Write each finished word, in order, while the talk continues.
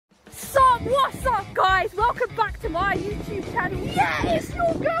What's up guys, welcome back to my YouTube channel. Yeah, it's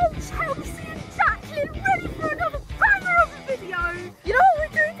your girl Chelsea and Jacqueline, ready for another banger of a video. You know what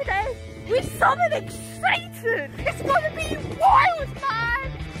we're doing today? We're summoning Satan. It's gonna be wild,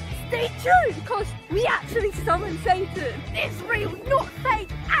 man. Stay tuned because we actually summon Satan. It's real, not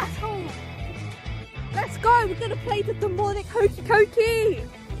fake at all. Let's go, we're gonna play the demonic hokey cokey.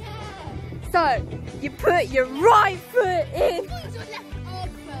 So, you put your right foot in.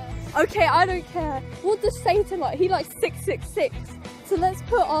 Okay, I don't care. What does Satan like? He likes 666. So let's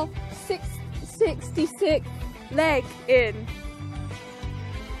put our 666 leg in.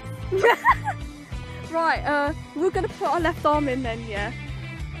 Right, we're gonna put our left arm in then, yeah?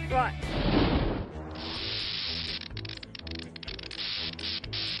 Right.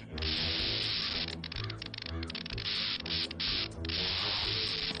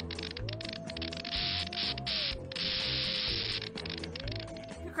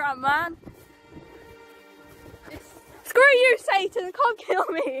 Man, screw you, Satan! Can't kill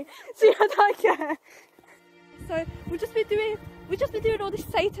me. See, I don't care. So we've just been doing all this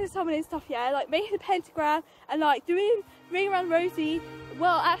Satan summoning stuff, yeah, like making a pentagram and like doing ring around Rosie.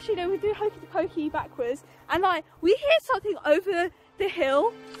 Well, actually, no, we're doing hokey pokey backwards, and like we hear something over the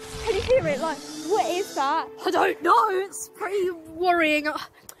hill. Can you hear it? Like, what is that? I don't know. It's pretty worrying.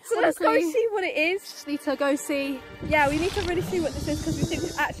 So let's go see what it is. Just need to go see. Yeah, we need to really see what this is because we think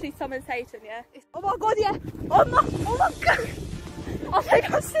we've actually summoned Satan, yeah? Oh my god, yeah! Oh my god! I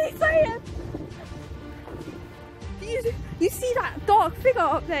think I see Satan! You see that dark figure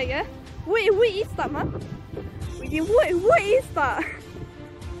up there, yeah? What is that, man? What is that?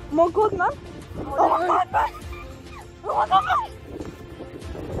 Oh my god, man! Oh my god, man! Oh my god, man!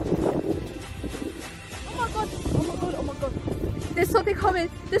 Oh my god! Oh my god! Oh my god! There's something coming.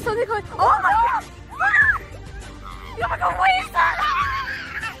 There's something coming. Oh my god! Oh my god, what is that?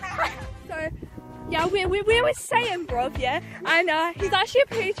 So, yeah, we're with Satan, bruv, yeah? And he's actually a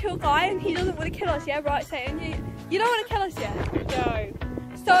pretty chill guy and he doesn't want to kill us, yeah? Right, Satan? You don't want to kill us, yeah? No.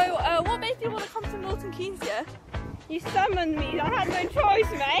 So, what made you want to come to Milton Keynes, yeah? You summoned me. I had no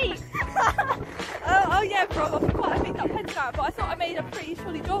choice, mate. Oh yeah, bro. I forgot I made that pentagram, but I thought I made a pretty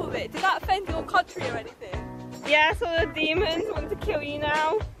solid job of it. Did that offend your country or anything? Yeah, so the demons want to kill you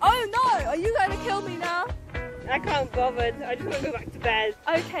now. Oh no! Are you going to kill me now? I can't bother. I just want to go back to bed.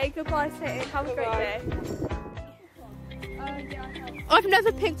 Okay, goodbye, Satan. Have a great day. I've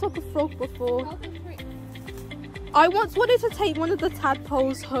never picked up a frog before. I once wanted to take one of the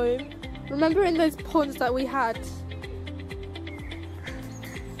tadpoles home. Remember in those ponds that we had?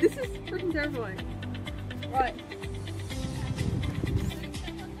 This is freaking terrifying. Right.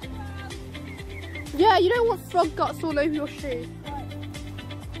 Yeah, you don't want frog guts all over your shoe. Right.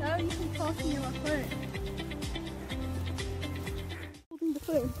 Now you can pass me my phone. Holding the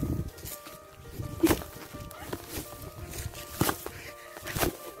phone.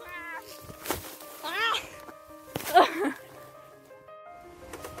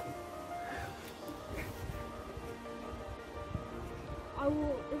 I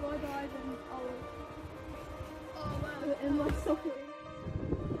will, if I die then I will in my socket.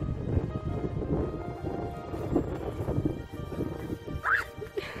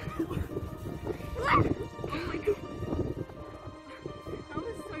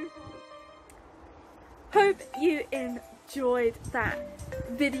 Hope you enjoyed that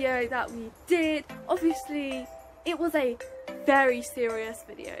video that we did. Obviously, it was a very serious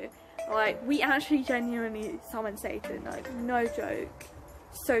video. Like, we actually genuinely summoned Satan, like, no joke.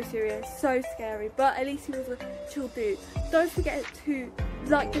 So serious, so scary, but at least he was a chill dude. Don't forget to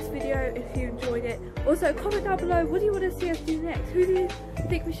like this video if you enjoyed it. Also, comment down below, what do you want to see us do next? Who do you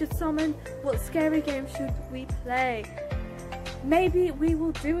think we should summon? What scary game should we play? Maybe we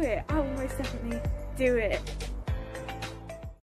will do it. I will most definitely do it.